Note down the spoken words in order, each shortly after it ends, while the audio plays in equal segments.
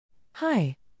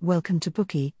Hi, welcome to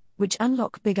Bookie, which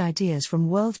unlock big ideas from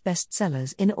world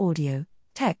bestsellers in audio,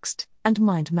 text, and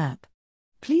mind map.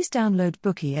 Please download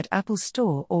Bookie at Apple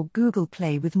Store or Google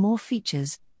Play with more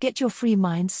features. Get your free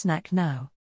mind snack now.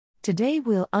 Today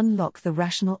we'll unlock The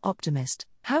Rational Optimist,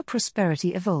 How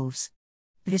Prosperity Evolves.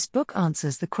 This book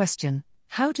answers the question,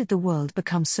 how did the world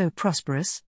become so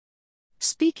prosperous?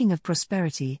 Speaking of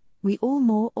prosperity, we all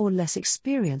more or less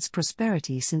experience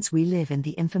prosperity since we live in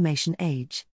the information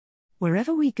age.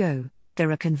 Wherever we go, there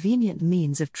are convenient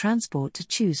means of transport to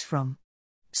choose from.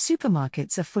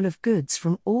 Supermarkets are full of goods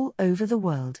from all over the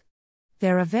world.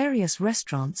 There are various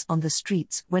restaurants on the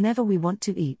streets whenever we want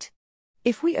to eat.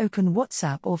 If we open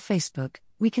WhatsApp or Facebook,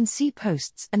 we can see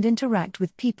posts and interact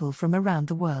with people from around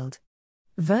the world.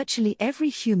 Virtually every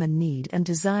human need and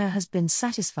desire has been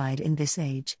satisfied in this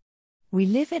age. We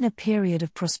live in a period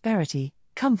of prosperity,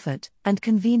 comfort, and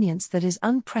convenience that is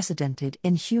unprecedented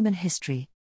in human history.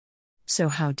 So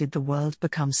how did the world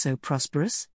become so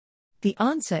prosperous? The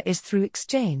answer is through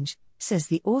exchange, says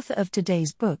the author of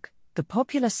today's book, the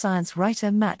popular science writer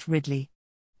Matt Ridley.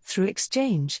 Through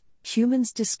exchange,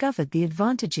 humans discovered the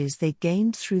advantages they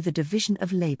gained through the division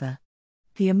of labor.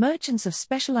 The emergence of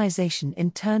specialization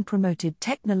in turn promoted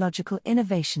technological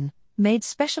innovation, made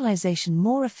specialization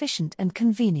more efficient and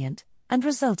convenient, and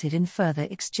resulted in further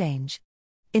exchange.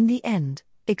 In the end,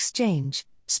 exchange,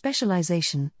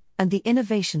 specialization, and the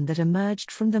innovation that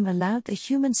emerged from them allowed the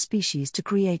human species to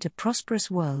create a prosperous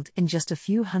world in just a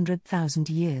few 100,000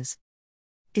 years.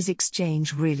 Is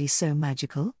exchange really so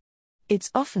magical? It's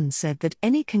often said that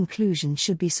any conclusion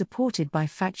should be supported by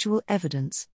factual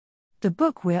evidence. The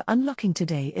book we're unlocking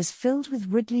today is filled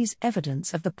with Ridley's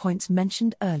evidence of the points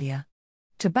mentioned earlier.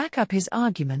 To back up his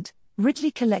argument, Ridley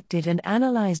collected and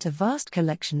analyzed a vast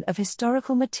collection of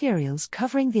historical materials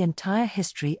covering the entire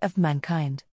history of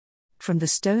mankind. From the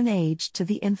Stone Age to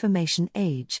the Information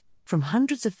Age, from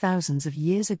hundreds of thousands of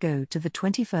years ago to the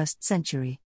 21st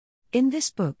century. In this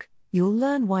book, you'll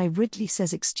learn why Ridley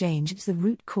says exchange is the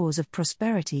root cause of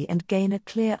prosperity and gain a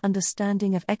clear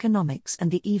understanding of economics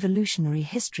and the evolutionary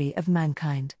history of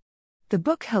mankind. The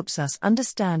book helps us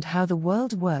understand how the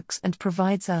world works and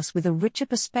provides us with a richer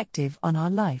perspective on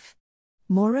our life.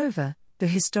 Moreover, the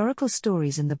historical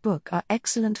stories in the book are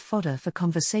excellent fodder for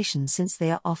conversation since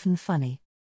they are often funny.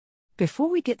 Before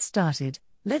we get started,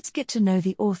 let's get to know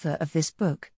the author of this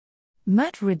book.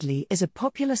 Matt Ridley is a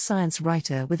popular science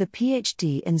writer with a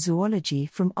PhD in zoology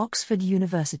from Oxford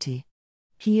University.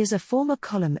 He is a former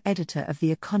column editor of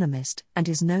The Economist and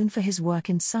is known for his work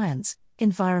in science,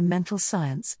 environmental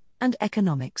science, and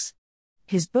economics.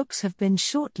 His books have been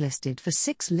shortlisted for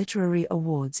 6 literary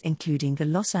awards including the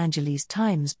Los Angeles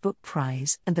Times Book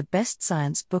Prize and the Best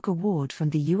Science Book Award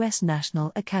from the U.S.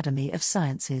 National Academy of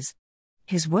Sciences.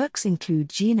 His works include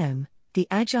Genome, The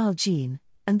Agile Gene,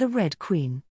 and The Red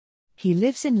Queen. He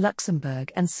lives in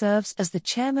Luxembourg and serves as the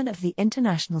chairman of the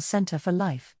International Center for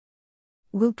Life.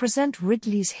 We'll present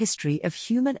Ridley's history of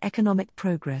human economic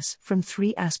progress from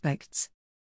 3 aspects.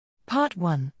 Part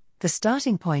 1. The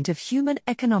starting point of human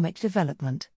economic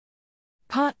development.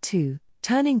 Part 2.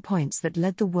 Turning points that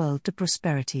led the world to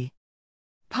prosperity.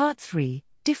 Part 3.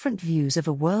 Different views of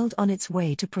a world on its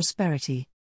way to prosperity.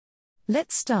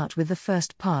 Let's start with the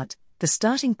first part, the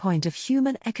starting point of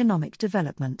human economic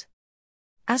development.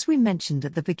 As we mentioned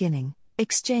at the beginning,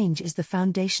 exchange is the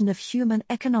foundation of human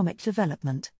economic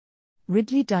development.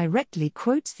 Ridley directly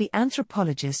quotes the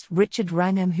anthropologist Richard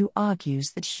Wrangham, who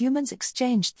argues that humans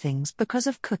exchanged things because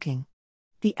of cooking.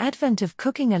 The advent of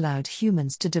cooking allowed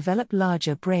humans to develop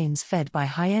larger brains fed by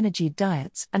high-energy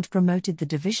diets and promoted the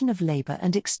division of labor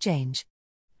and exchange.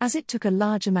 As it took a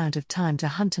large amount of time to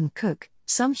hunt and cook,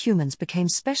 some humans became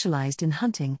specialized in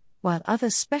hunting, while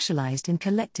others specialized in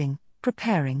collecting,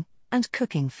 preparing, and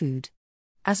cooking food.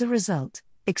 As a result,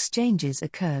 exchanges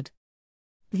occurred.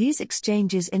 These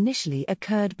exchanges initially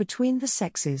occurred between the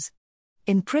sexes.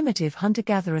 In primitive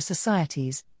hunter-gatherer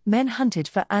societies, men hunted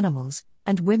for animals,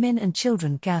 and women and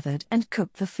children gathered and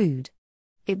cooked the food.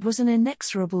 It was an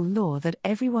inexorable law that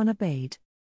everyone obeyed.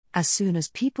 As soon as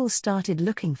people started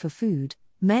looking for food,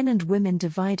 men and women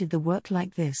divided the work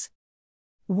like this.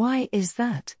 Why is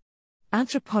that?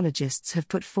 Anthropologists have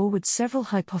put forward several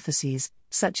hypotheses,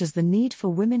 such as the need for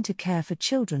women to care for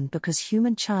children because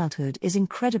human childhood is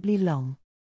incredibly long.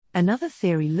 Another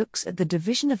theory looks at the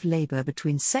division of labor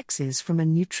between sexes from a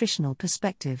nutritional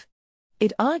perspective.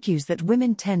 It argues that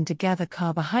women tend to gather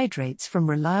carbohydrates from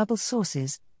reliable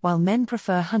sources, while men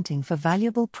prefer hunting for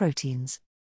valuable proteins.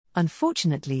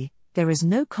 Unfortunately, there is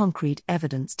no concrete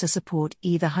evidence to support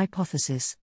either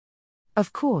hypothesis.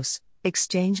 Of course,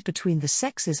 Exchange between the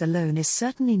sexes alone is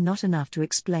certainly not enough to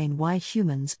explain why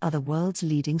humans are the world's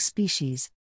leading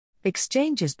species.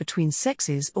 Exchanges between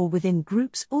sexes or within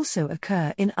groups also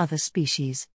occur in other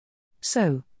species.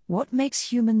 So, what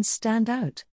makes humans stand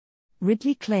out?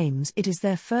 Ridley claims it is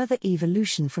their further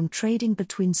evolution from trading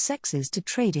between sexes to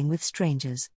trading with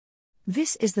strangers.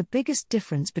 This is the biggest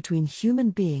difference between human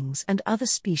beings and other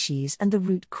species and the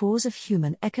root cause of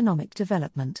human economic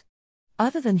development.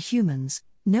 Other than humans,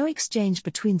 no exchange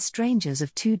between strangers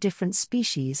of two different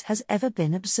species has ever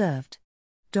been observed.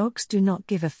 Dogs do not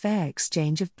give a fair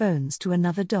exchange of bones to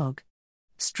another dog.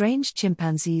 Strange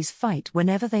chimpanzees fight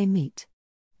whenever they meet.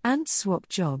 Ants swap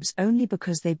jobs only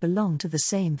because they belong to the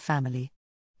same family.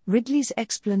 Ridley's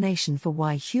explanation for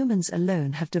why humans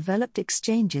alone have developed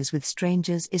exchanges with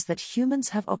strangers is that humans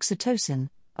have oxytocin,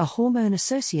 a hormone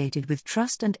associated with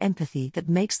trust and empathy that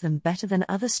makes them better than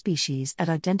other species at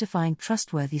identifying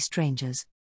trustworthy strangers.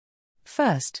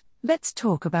 First, let's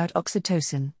talk about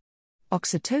oxytocin.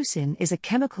 Oxytocin is a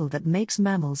chemical that makes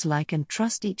mammals like and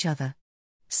trust each other.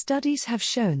 Studies have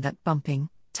shown that bumping,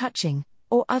 touching,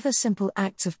 or other simple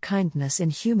acts of kindness in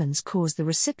humans cause the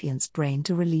recipient's brain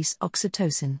to release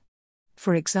oxytocin.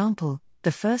 For example,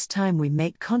 the first time we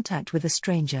make contact with a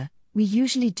stranger, we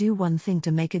usually do one thing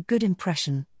to make a good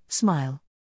impression: smile.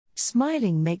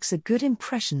 Smiling makes a good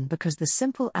impression because the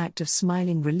simple act of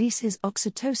smiling releases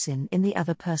oxytocin in the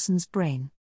other person's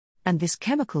brain. And this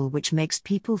chemical, which makes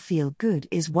people feel good,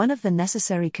 is one of the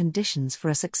necessary conditions for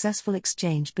a successful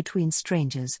exchange between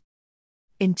strangers.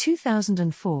 In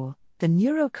 2004, the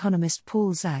neuroeconomist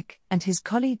Paul Zak and his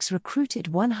colleagues recruited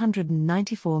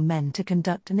 194 men to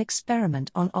conduct an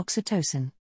experiment on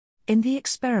oxytocin. In the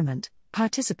experiment,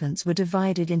 participants were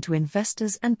divided into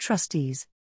investors and trustees.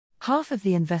 Half of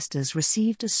the investors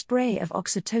received a spray of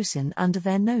oxytocin under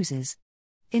their noses.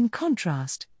 In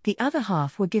contrast, the other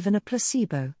half were given a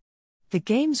placebo. The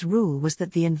game's rule was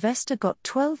that the investor got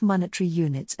 12 monetary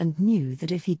units and knew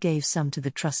that if he gave some to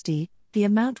the trustee, the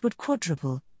amount would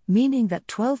quadruple, meaning that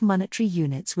 12 monetary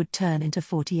units would turn into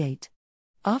 48.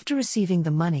 After receiving the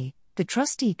money, the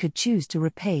trustee could choose to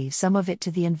repay some of it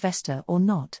to the investor or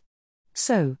not.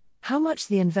 So, how much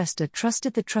the investor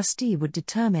trusted the trustee would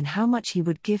determine how much he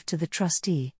would give to the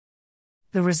trustee.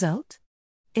 The result?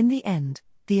 In the end,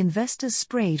 the investors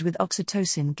sprayed with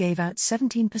oxytocin gave out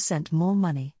 17% more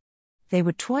money. They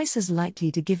were twice as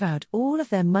likely to give out all of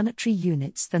their monetary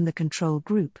units than the control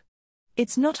group.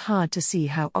 It's not hard to see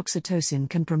how oxytocin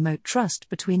can promote trust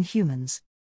between humans.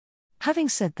 Having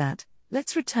said that,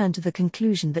 let's return to the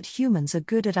conclusion that humans are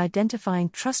good at identifying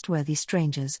trustworthy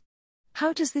strangers.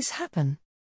 How does this happen?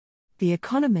 The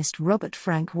economist Robert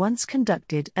Frank once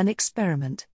conducted an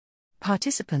experiment.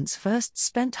 Participants first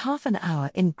spent half an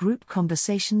hour in group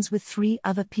conversations with 3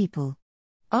 other people.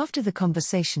 After the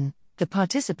conversation, the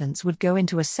participants would go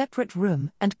into a separate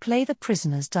room and play the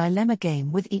prisoner's dilemma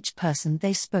game with each person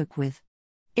they spoke with.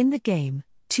 In the game,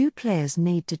 2 players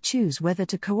need to choose whether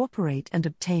to cooperate and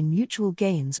obtain mutual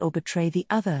gains or betray the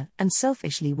other and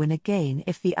selfishly win a gain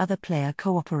if the other player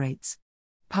cooperates.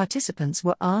 Participants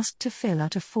were asked to fill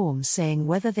out a form saying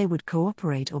whether they would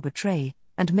cooperate or betray,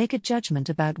 and make a judgment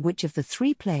about which of the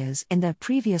 3 players in their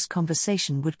previous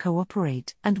conversation would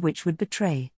cooperate and which would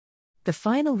betray. The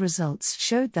final results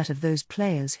showed that of those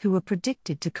players who were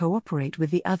predicted to cooperate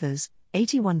with the others,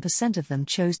 81% of them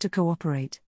chose to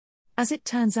cooperate. As it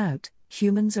turns out,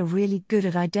 humans are really good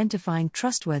at identifying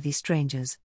trustworthy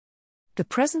strangers. The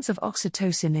presence of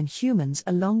oxytocin in humans,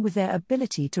 along with their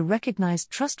ability to recognize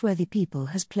trustworthy people,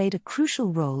 has played a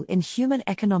crucial role in human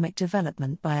economic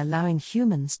development by allowing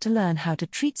humans to learn how to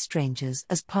treat strangers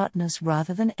as partners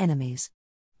rather than enemies.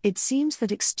 It seems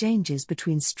that exchanges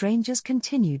between strangers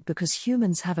continued because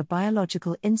humans have a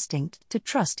biological instinct to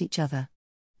trust each other.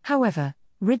 However,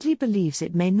 Ridley believes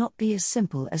it may not be as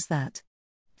simple as that.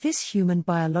 This human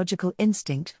biological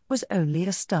instinct was only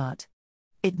a start.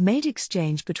 It made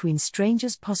exchange between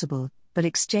strangers possible, but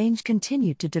exchange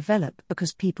continued to develop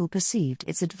because people perceived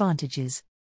its advantages.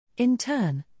 In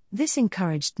turn, this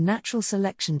encouraged natural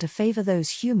selection to favor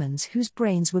those humans whose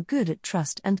brains were good at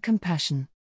trust and compassion.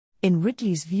 In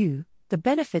Ridley's view, the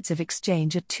benefits of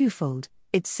exchange are twofold: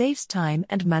 it saves time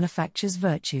and manufactures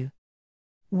virtue.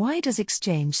 Why does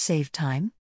exchange save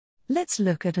time? Let's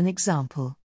look at an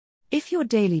example. If your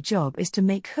daily job is to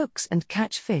make hooks and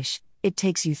catch fish, it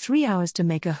takes you 3 hours to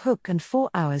make a hook and 4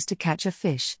 hours to catch a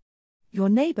fish. Your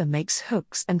neighbor makes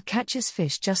hooks and catches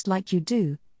fish just like you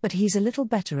do, but he's a little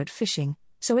better at fishing,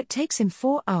 so it takes him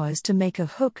 4 hours to make a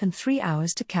hook and 3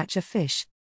 hours to catch a fish.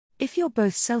 If you're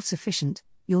both self-sufficient,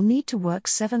 you'll need to work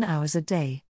 7 hours a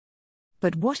day.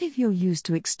 But what if you're used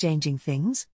to exchanging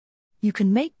things? You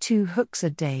can make 2 hooks a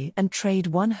day and trade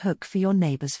 1 hook for your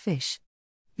neighbor's fish.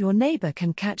 Your neighbor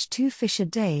can catch 2 fish a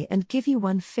day and give you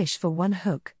 1 fish for 1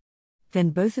 hook. Then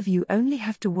both of you only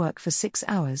have to work for 6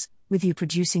 hours, with you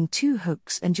producing 2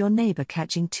 hooks and your neighbor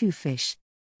catching 2 fish.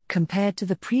 Compared to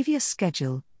the previous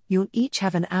schedule, you'll each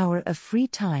have an hour of free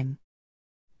time.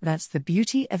 That's the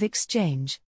beauty of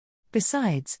exchange.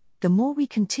 Besides, the more we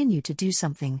continue to do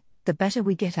something, the better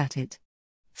we get at it.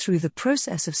 Through the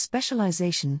process of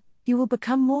specialization, you will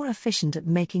become more efficient at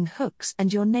making hooks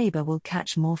and your neighbor will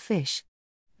catch more fish.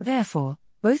 Therefore,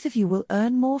 both of you will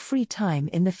earn more free time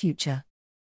in the future.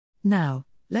 Now,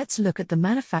 let's look at the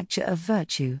manufacture of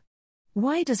virtue.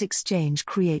 Why does exchange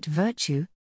create virtue?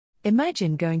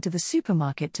 Imagine going to the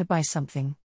supermarket to buy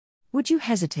something. Would you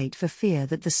hesitate for fear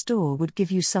that the store would give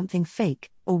you something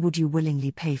fake, or would you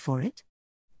willingly pay for it?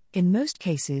 In most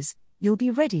cases, you'll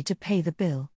be ready to pay the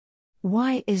bill.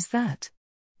 Why is that?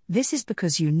 This is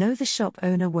because you know the shop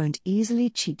owner won't easily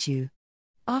cheat you.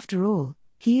 After all,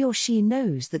 he or she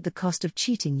knows that the cost of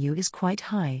cheating you is quite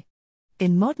high.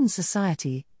 In modern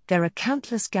society, there are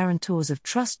countless guarantors of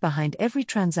trust behind every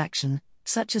transaction,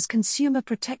 such as consumer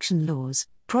protection laws,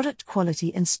 product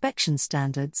quality inspection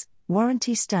standards,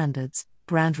 warranty standards,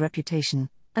 brand reputation,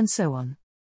 and so on.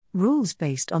 Rules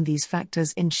based on these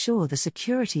factors ensure the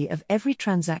security of every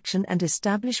transaction and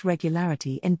establish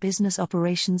regularity in business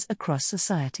operations across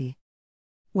society.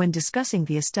 When discussing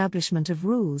the establishment of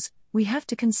rules, we have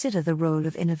to consider the role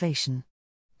of innovation.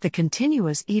 The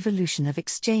continuous evolution of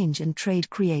exchange and trade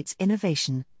creates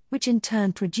innovation, which in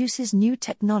turn produces new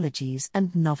technologies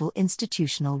and novel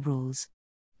institutional rules.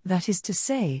 That is to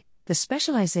say, the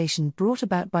specialization brought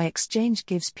about by exchange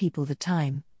gives people the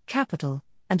time, capital,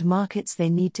 and markets they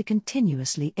need to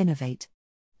continuously innovate.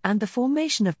 And the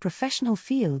formation of professional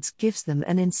fields gives them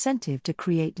an incentive to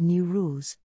create new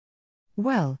rules.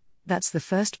 Well, that's the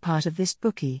first part of this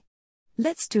bookie.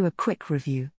 Let's do a quick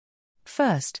review.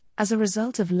 First, as a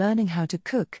result of learning how to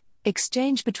cook,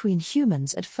 exchange between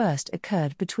humans at first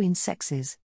occurred between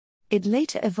sexes. It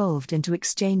later evolved into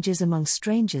exchanges among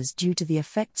strangers due to the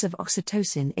effects of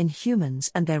oxytocin in humans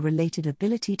and their related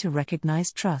ability to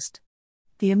recognize trust.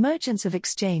 The emergence of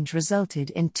exchange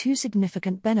resulted in 2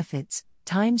 significant benefits: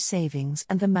 time savings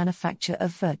and the manufacture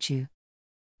of virtue.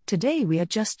 Today we are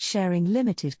just sharing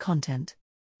limited content.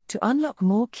 To unlock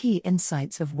more key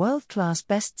insights of world-class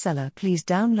bestseller, please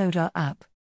download our app.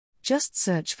 Just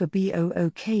search for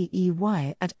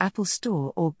BOOKEY at Apple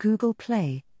Store or Google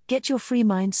Play. Get your free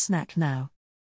mind snack now.